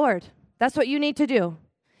on the Lord. That's what you need to do.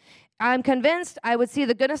 I'm convinced I would see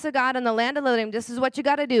the goodness of God in the land of the living. This is what you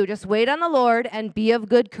got to do. Just wait on the Lord and be of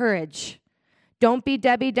good courage. Don't be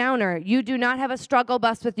Debbie Downer. You do not have a struggle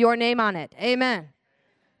bus with your name on it. Amen.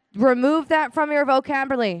 Remove that from your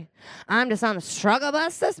vocabulary. I'm just on the struggle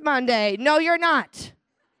bus this Monday. No, you're not.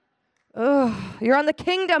 Ugh, you're on the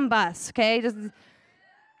kingdom bus, okay? Just,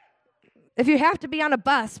 if you have to be on a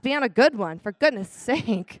bus, be on a good one, for goodness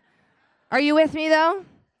sake. Are you with me, though?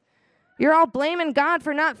 You're all blaming God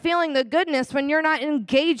for not feeling the goodness when you're not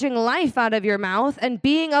engaging life out of your mouth and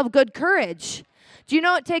being of good courage. Do you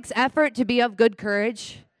know it takes effort to be of good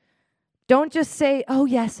courage? Don't just say, oh,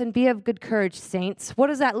 yes, and be of good courage, saints. What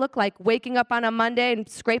does that look like? Waking up on a Monday and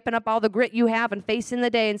scraping up all the grit you have and facing the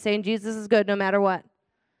day and saying, Jesus is good no matter what.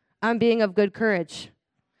 I'm being of good courage.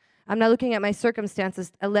 I'm not looking at my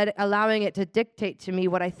circumstances, allowing it to dictate to me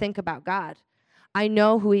what I think about God. I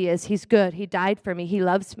know who he is. He's good. He died for me. He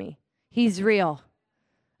loves me. He's real.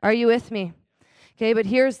 Are you with me? Okay, but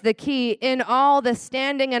here's the key. In all the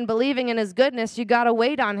standing and believing in his goodness, you got to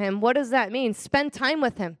wait on him. What does that mean? Spend time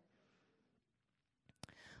with him.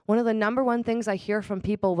 One of the number one things I hear from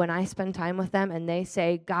people when I spend time with them and they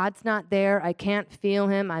say, God's not there, I can't feel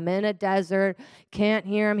him, I'm in a desert, can't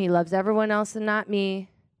hear him, he loves everyone else and not me.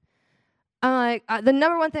 I'm like, the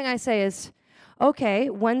number one thing I say is, okay,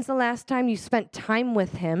 when's the last time you spent time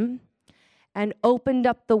with him and opened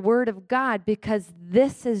up the Word of God? Because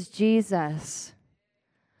this is Jesus.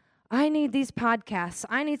 I need these podcasts.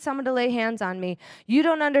 I need someone to lay hands on me. You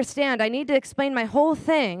don't understand. I need to explain my whole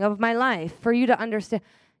thing of my life for you to understand.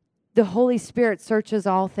 The Holy Spirit searches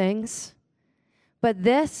all things. But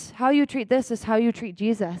this, how you treat this is how you treat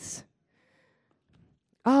Jesus.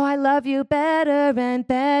 Oh, I love you better and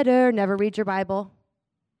better. Never read your Bible.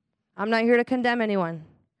 I'm not here to condemn anyone.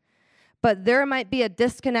 But there might be a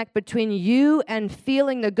disconnect between you and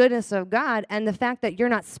feeling the goodness of God and the fact that you're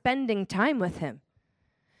not spending time with him.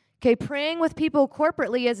 Okay, praying with people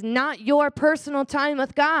corporately is not your personal time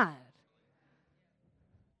with God.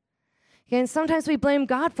 And sometimes we blame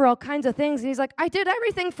God for all kinds of things. And he's like, I did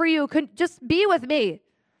everything for you. Could just be with me.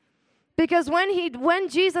 Because when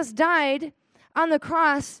Jesus died on the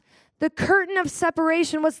cross, the curtain of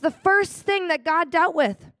separation was the first thing that God dealt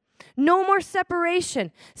with. No more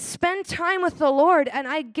separation. Spend time with the Lord, and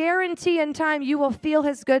I guarantee in time you will feel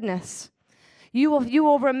his goodness. You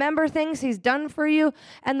will remember things he's done for you,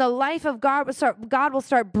 and the life of God will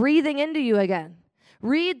start breathing into you again.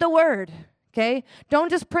 Read the Word. Okay? Don't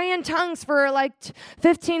just pray in tongues for like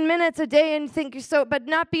 15 minutes a day and think you're so, but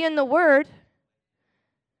not be in the Word.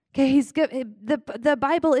 Okay, the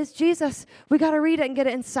Bible is Jesus. We got to read it and get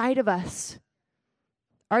it inside of us.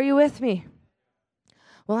 Are you with me?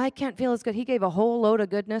 Well, I can't feel as good. He gave a whole load of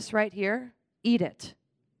goodness right here. Eat it.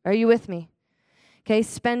 Are you with me? Okay,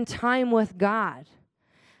 spend time with God.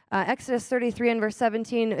 Exodus 33 and verse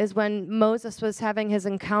 17 is when Moses was having his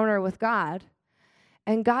encounter with God.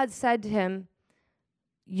 And God said to him,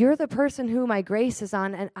 you're the person who my grace is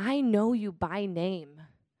on, and I know you by name.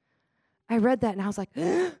 I read that and I was like,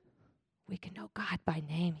 we can know God by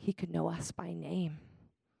name. He could know us by name.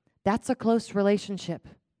 That's a close relationship.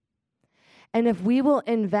 And if we will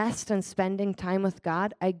invest in spending time with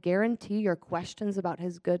God, I guarantee your questions about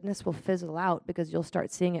his goodness will fizzle out because you'll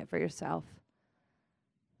start seeing it for yourself.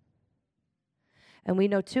 And we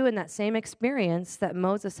know, too, in that same experience that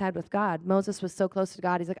Moses had with God, Moses was so close to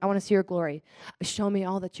God. He's like, I want to see your glory. Show me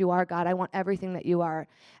all that you are, God. I want everything that you are.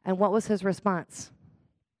 And what was his response?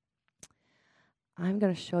 I'm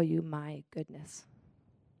going to show you my goodness.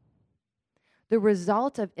 The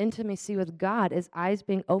result of intimacy with God is eyes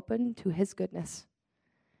being open to his goodness.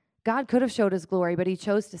 God could have showed his glory, but he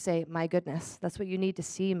chose to say, my goodness. That's what you need to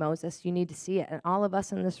see, Moses. You need to see it. And all of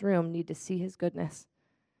us in this room need to see his goodness.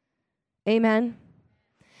 Amen.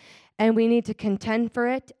 And we need to contend for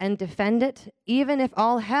it and defend it, even if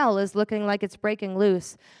all hell is looking like it's breaking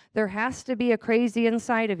loose. There has to be a crazy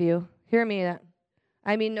inside of you. Hear me.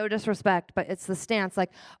 I mean, no disrespect, but it's the stance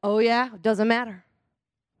like, oh yeah, doesn't matter.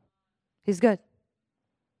 He's good.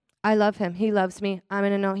 I love him. He loves me. I'm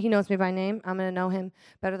going to know. He knows me by name. I'm going to know him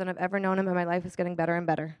better than I've ever known him, and my life is getting better and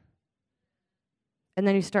better. And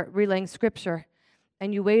then you start relaying scripture,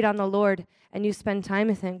 and you wait on the Lord, and you spend time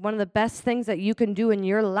with him. One of the best things that you can do in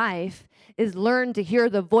your life is learn to hear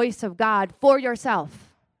the voice of God for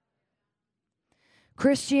yourself.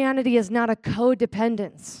 Christianity is not a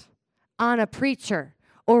codependence on a preacher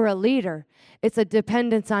or a leader. It's a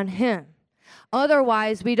dependence on him.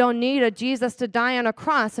 Otherwise, we don't need a Jesus to die on a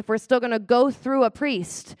cross if we're still going to go through a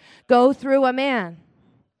priest, go through a man.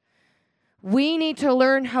 We need to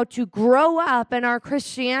learn how to grow up in our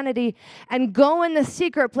Christianity and go in the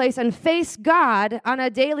secret place and face God on a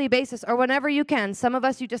daily basis or whenever you can. Some of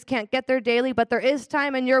us, you just can't get there daily, but there is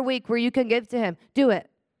time in your week where you can give to him. Do it.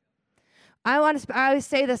 I always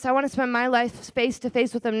say this, I want to spend my life face to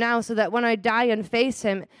face with him now so that when I die and face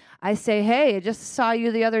him, I say, hey, I just saw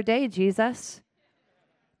you the other day, Jesus.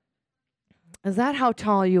 Is that how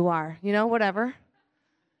tall you are? You know, whatever.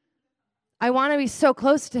 I want to be so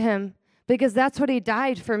close to him because that's what he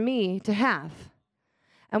died for me to have.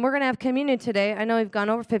 And we're going to have communion today. I know we've gone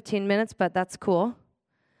over 15 minutes, but that's cool.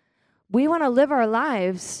 We want to live our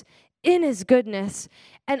lives in his goodness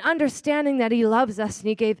and understanding that he loves us and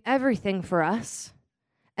he gave everything for us.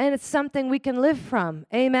 And it's something we can live from.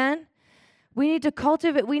 Amen? We need to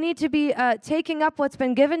cultivate. We need to be taking up what's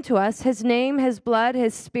been given to us, his name, his blood,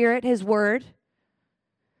 his spirit, his word,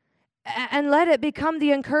 and let it become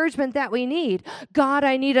the encouragement that we need. God,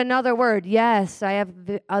 I need another word. Yes, I have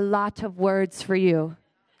a lot of words for you.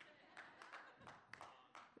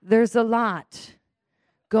 There's a lot.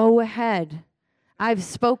 Go ahead. I've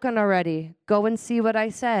spoken already. Go and see what I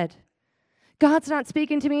said. God's not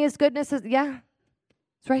speaking to me. His goodness is, yeah,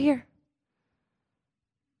 it's right here.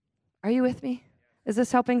 Are you with me? Is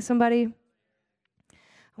this helping somebody?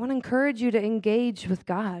 I want to encourage you to engage with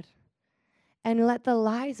God and let the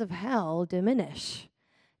lies of hell diminish.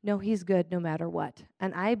 No, he's good no matter what.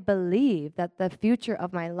 And I believe that the future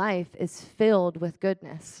of my life is filled with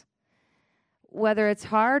goodness. Whether it's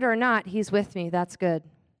hard or not, he's with me. That's good.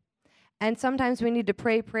 And sometimes we need to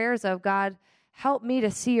pray prayers of, God, help me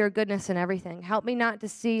to see your goodness in everything. Help me not to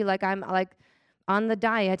see like I'm like on the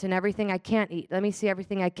diet and everything I can't eat. Let me see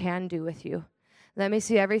everything I can do with you. Let me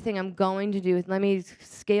see everything I'm going to do. Let me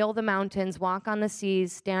scale the mountains, walk on the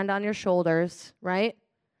seas, stand on your shoulders, right?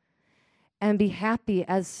 And be happy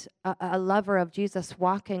as a lover of Jesus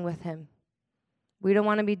walking with him. We don't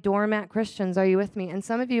want to be doormat Christians. Are you with me? And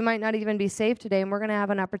some of you might not even be saved today, and we're going to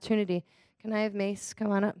have an opportunity. Can I have Mace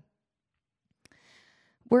come on up?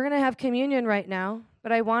 We're going to have communion right now,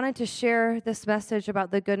 but I wanted to share this message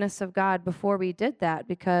about the goodness of God before we did that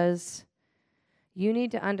because you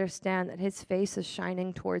need to understand that his face is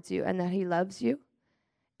shining towards you and that he loves you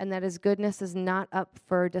and that his goodness is not up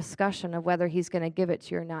for discussion of whether he's going to give it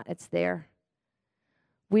to you or not. It's there.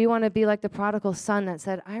 We want to be like the prodigal son that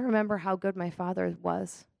said, I remember how good my father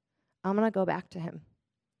was. I'm going to go back to him.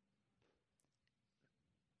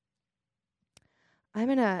 I'm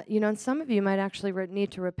going to, and some of you might actually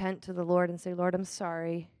need to repent to the Lord and say, Lord, I'm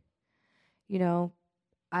sorry.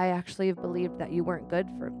 I actually have believed that you weren't good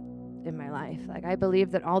in my life. Like, I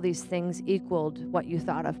believed that all these things equaled what you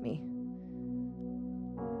thought of me.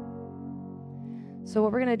 So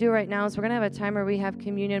what we're going to do right now is we're going to have a time where we have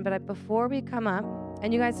communion, but before we come up,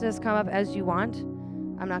 and you guys just come up as you want.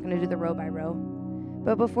 I'm not going to do the row by row.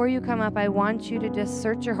 But before you come up, I want you to just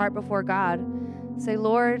search your heart before God. Say,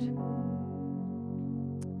 Lord,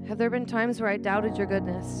 have there been times where I doubted your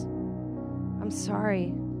goodness? I'm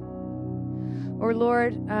sorry. Or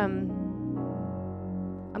Lord,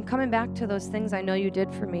 I'm coming back to those things I know you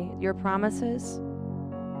did for me, your promises.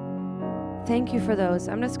 Thank you for those.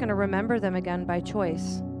 I'm just going to remember them again by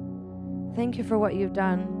choice. Thank you for what you've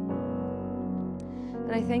done.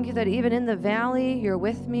 And I thank you that even in the valley, you're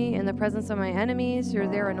with me. In the presence of my enemies, you're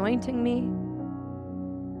there anointing me.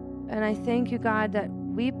 And I thank you, God, that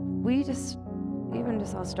we just,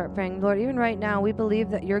 I'll start praying. Lord, even right now, we believe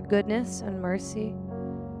that your goodness and mercy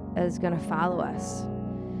is going to follow us.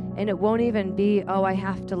 And it won't even be, oh, I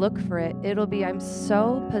have to look for it. It'll be, I'm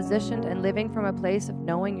so positioned and living from a place of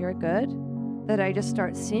knowing you're good that I just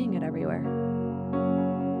start seeing it everywhere.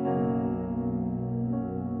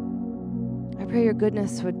 I pray your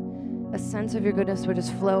goodness a sense of your goodness would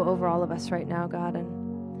just flow over all of us right now, God.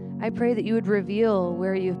 And I pray that you would reveal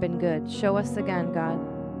where you've been good. Show us again, God.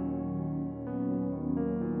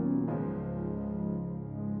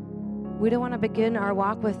 We don't want to begin our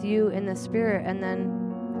walk with you in the Spirit and then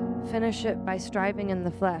finish it by striving in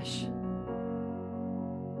the flesh.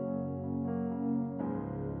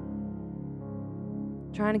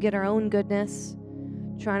 Trying to get our own goodness,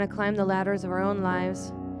 trying to climb the ladders of our own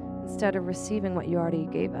lives instead of receiving what you already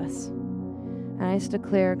gave us. And I just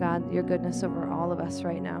declare, God, your goodness over all of us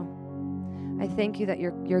right now. I thank you that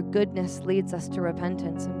your goodness leads us to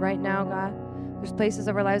repentance. And right now, God, there's places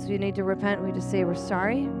of our lives we need to repent. We just say we're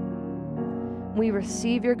sorry. We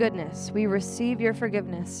receive your goodness. We receive your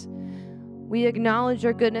forgiveness. We acknowledge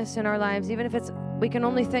your goodness in our lives, even if we can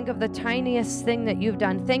only think of the tiniest thing that you've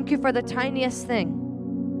done. Thank you for the tiniest thing.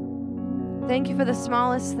 Thank you for the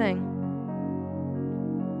smallest thing.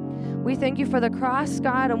 We thank you for the cross,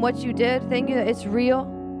 God, and what you did. Thank you that it's real.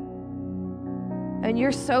 And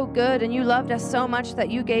you're so good, and you loved us so much that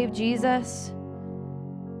you gave Jesus.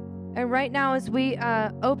 And right now, as we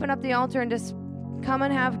open up the altar and just come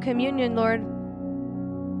and have communion, Lord,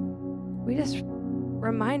 we just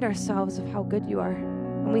remind ourselves of how good you are.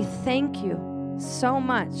 And we thank you so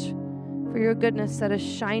much for your goodness that is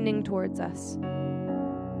shining towards us.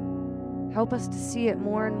 Help us to see it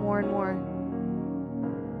more and more and more.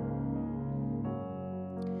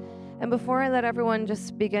 And before I let everyone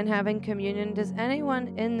just begin having communion, does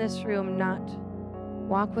anyone in this room not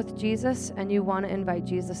walk with Jesus and you want to invite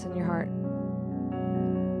Jesus in your heart?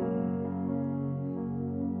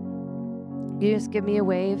 You just give me a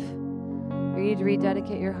wave. Or you need to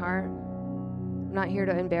rededicate your heart. I'm not here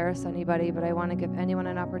to embarrass anybody, but I want to give anyone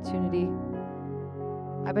an opportunity.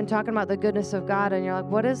 I've been talking about the goodness of God, and you're like,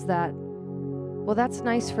 what is that? Well, that's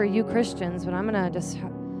nice for you Christians, but I'm going to just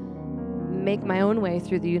make my own way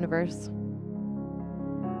through the universe.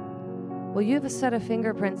 Well, you have a set of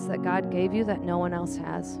fingerprints that God gave you that no one else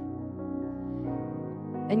has.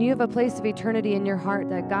 And you have a place of eternity in your heart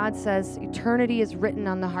that God says eternity is written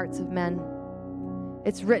on the hearts of men.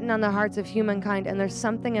 It's written on the hearts of humankind, and there's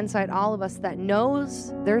something inside all of us that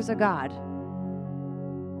knows there's a God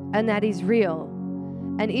and that he's real.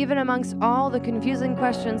 And even amongst all the confusing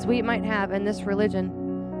questions we might have in this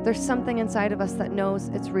religion, there's something inside of us that knows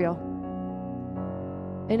it's real.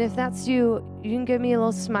 And if that's you, you can give me a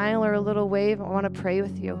little smile or a little wave. I want to pray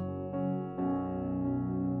with you.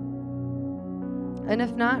 And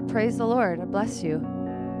if not, praise the Lord. I bless you.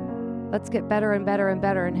 Let's get better and better and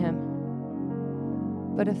better in him.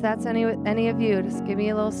 But if that's any of you, just give me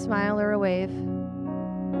a little smile or a wave.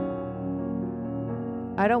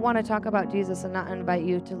 I don't want to talk about Jesus and not invite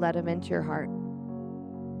you to let him into your heart.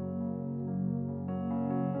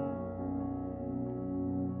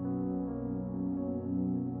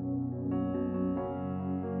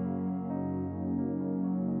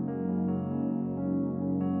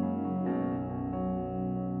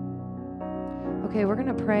 Okay, we're going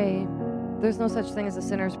to pray. There's no such thing as a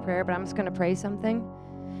sinner's prayer, but I'm just going to pray something.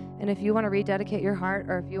 And if you want to rededicate your heart,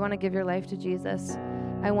 or if you want to give your life to Jesus,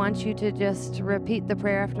 I want you to just repeat the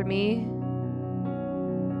prayer after me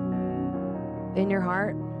in your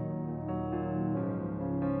heart.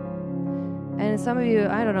 And some of you,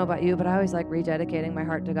 I don't know about you, but I always like rededicating my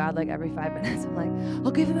heart to God like every 5 minutes. I'm like,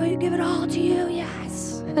 I'll give it all to you,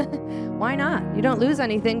 yes. Why not? You don't lose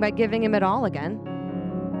anything by giving him it all again.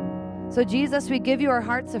 So Jesus, we give you our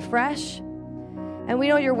hearts afresh. And we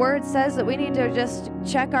know your word says that we need to just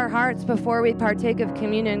check our hearts before we partake of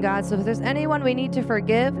communion, God. So if there's anyone we need to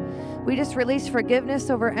forgive, we just release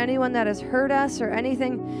forgiveness over anyone that has hurt us or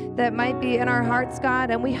anything that might be in our hearts,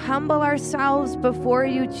 God. And we humble ourselves before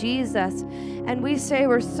you, Jesus. And we say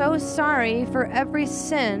we're so sorry for every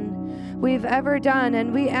sin we've ever done.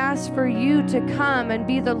 And we ask for you to come and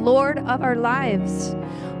be the Lord of our lives.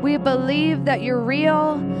 We believe that you're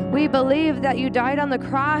real. We believe that you died on the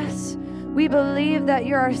cross. We believe that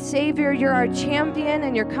you're our Savior, you're our champion,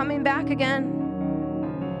 and you're coming back again.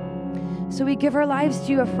 So we give our lives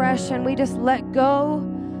to you afresh, and we just let go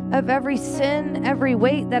of every sin, every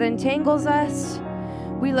weight that entangles us.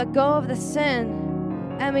 We let go of the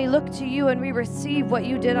sin, and we look to you, and we receive what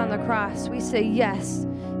you did on the cross. We say yes,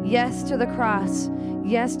 yes to the cross,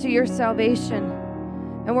 yes to your salvation.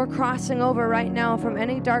 And we're crossing over right now from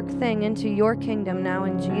any dark thing into your kingdom now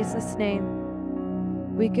in Jesus'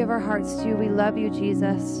 name. We give our hearts to you. We love you,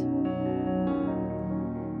 Jesus.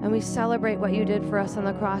 And we celebrate what you did for us on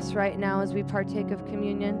the cross right now as we partake of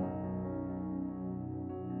communion.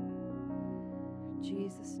 In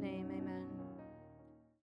Jesus' name.